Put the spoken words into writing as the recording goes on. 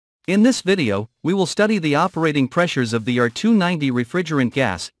In this video, we will study the operating pressures of the R290 refrigerant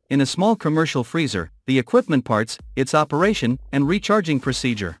gas in a small commercial freezer, the equipment parts, its operation, and recharging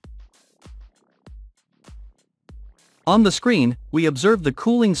procedure. On the screen, we observe the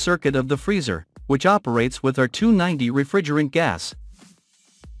cooling circuit of the freezer, which operates with R290 refrigerant gas.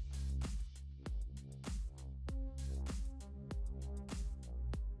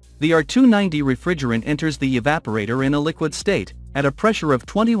 The R290 refrigerant enters the evaporator in a liquid state, at a pressure of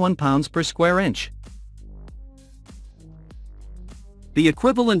 21 pounds per square inch. The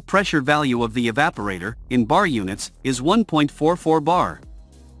equivalent pressure value of the evaporator, in bar units, is 1.44 bar.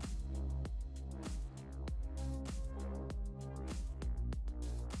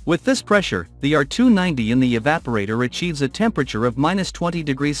 With this pressure, the R290 in the evaporator achieves a temperature of -20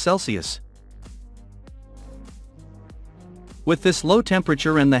 degrees Celsius. With this low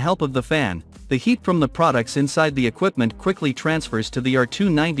temperature and the help of the fan, the heat from the products inside the equipment quickly transfers to the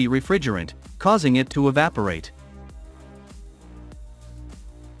R290 refrigerant, causing it to evaporate.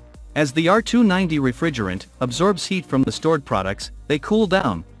 As the R290 refrigerant absorbs heat from the stored products, they cool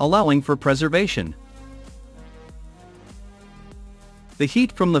down, allowing for preservation. The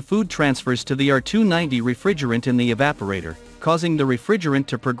heat from the food transfers to the R290 refrigerant in the evaporator, causing the refrigerant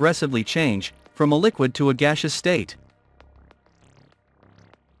to progressively change from a liquid to a gaseous state.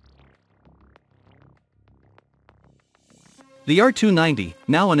 The R290,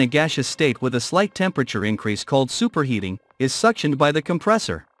 now in a gaseous state with a slight temperature increase called superheating, is suctioned by the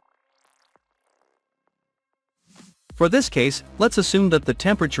compressor. For this case, let's assume that the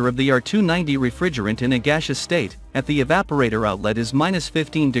temperature of the R290 refrigerant in a gaseous state, at the evaporator outlet is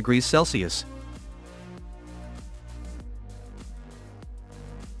 -15 degrees Celsius.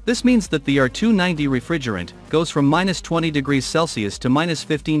 This means that the R290 refrigerant goes from -20 degrees Celsius to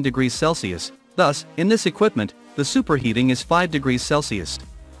 -15 degrees Celsius, thus, in this equipment, the superheating is 5 degrees Celsius.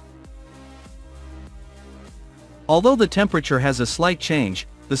 Although the temperature has a slight change,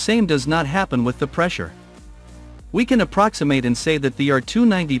 the same does not happen with the pressure. We can approximate and say that the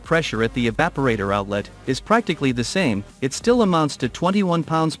R290 pressure at the evaporator outlet is practically the same, it still amounts to 21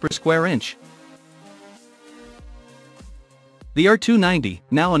 pounds per square inch. The R290,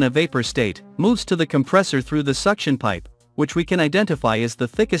 now in a vapor state, moves to the compressor through the suction pipe, which we can identify as the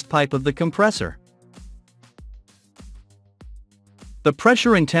thickest pipe of the compressor. The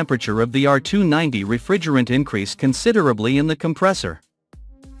pressure and temperature of the R290 refrigerant increase considerably in the compressor.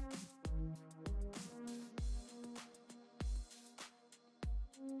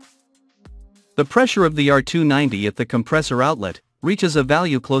 The pressure of the R290 at the compressor outlet reaches a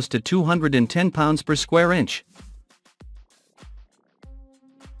value close to 210 pounds per square inch.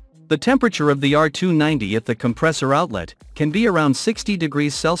 The temperature of the R290 at the compressor outlet can be around 60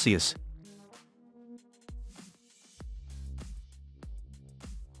 degrees Celsius.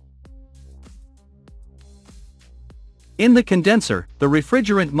 In the condenser, the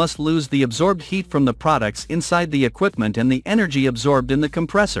refrigerant must lose the absorbed heat from the products inside the equipment and the energy absorbed in the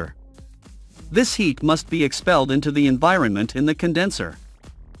compressor. This heat must be expelled into the environment in the condenser.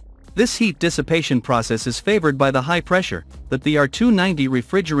 This heat dissipation process is favored by the high pressure that the R290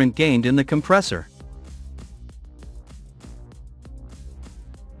 refrigerant gained in the compressor.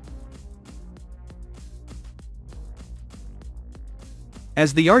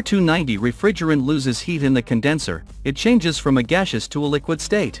 As the R290 refrigerant loses heat in the condenser, it changes from a gaseous to a liquid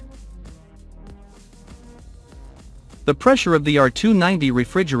state. The pressure of the R290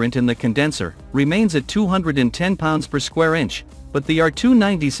 refrigerant in the condenser remains at 210 pounds per square inch, but the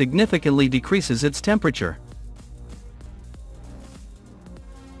R290 significantly decreases its temperature.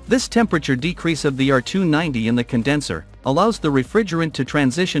 This temperature decrease of the R290 in the condenser allows the refrigerant to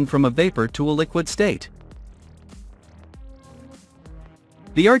transition from a vapor to a liquid state.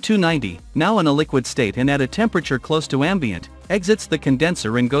 The R290, now in a liquid state and at a temperature close to ambient, exits the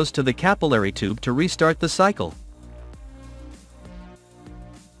condenser and goes to the capillary tube to restart the cycle.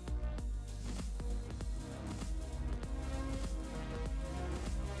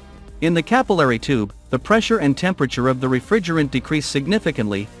 In the capillary tube, the pressure and temperature of the refrigerant decrease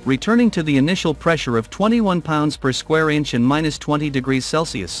significantly, returning to the initial pressure of 21 pounds per square inch and -20 degrees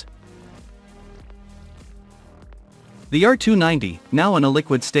Celsius. The R290, now in a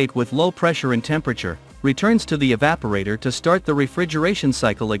liquid state with low pressure and temperature, returns to the evaporator to start the refrigeration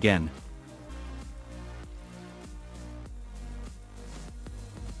cycle again.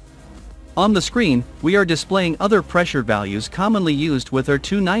 On the screen, we are displaying other pressure values commonly used with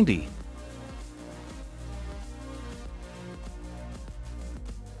R290.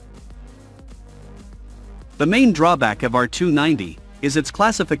 The main drawback of R290 is its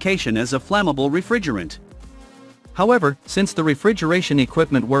classification as a flammable refrigerant. However, since the refrigeration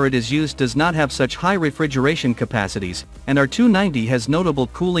equipment where it is used does not have such high refrigeration capacities, and R290 has notable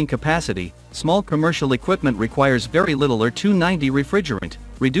cooling capacity, small commercial equipment requires very little R290 refrigerant,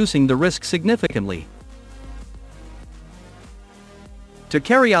 reducing the risk significantly. To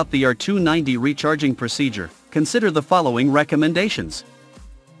carry out the R290 recharging procedure, consider the following recommendations.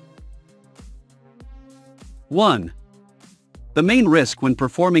 1. The main risk when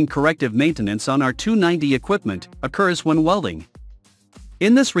performing corrective maintenance on R290 equipment occurs when welding.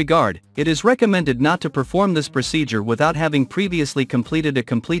 In this regard, it is recommended not to perform this procedure without having previously completed a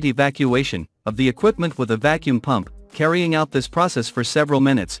complete evacuation of the equipment with a vacuum pump, carrying out this process for several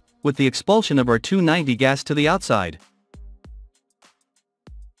minutes, with the expulsion of R290 gas to the outside.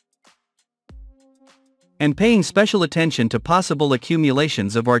 And paying special attention to possible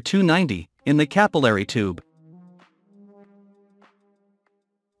accumulations of R290 in the capillary tube.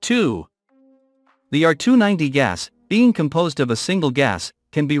 2. The R290 gas, being composed of a single gas,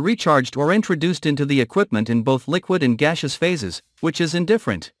 can be recharged or introduced into the equipment in both liquid and gaseous phases, which is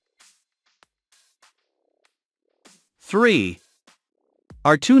indifferent. 3.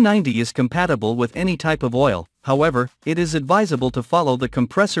 R290 is compatible with any type of oil, however, it is advisable to follow the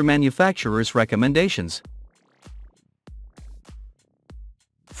compressor manufacturer's recommendations.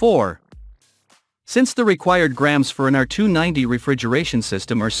 4. Since the required grams for an R290 refrigeration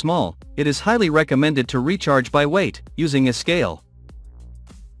system are small, it is highly recommended to recharge by weight, using a scale.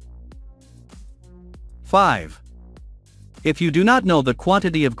 5. If you do not know the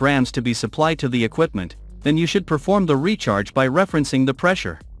quantity of grams to be supplied to the equipment, then you should perform the recharge by referencing the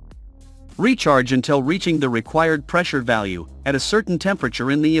pressure. Recharge until reaching the required pressure value, at a certain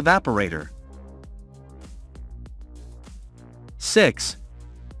temperature in the evaporator. 6.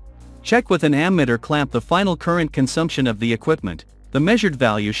 Check with an ammeter clamp the final current consumption of the equipment. The measured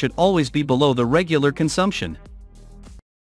value should always be below the regular consumption.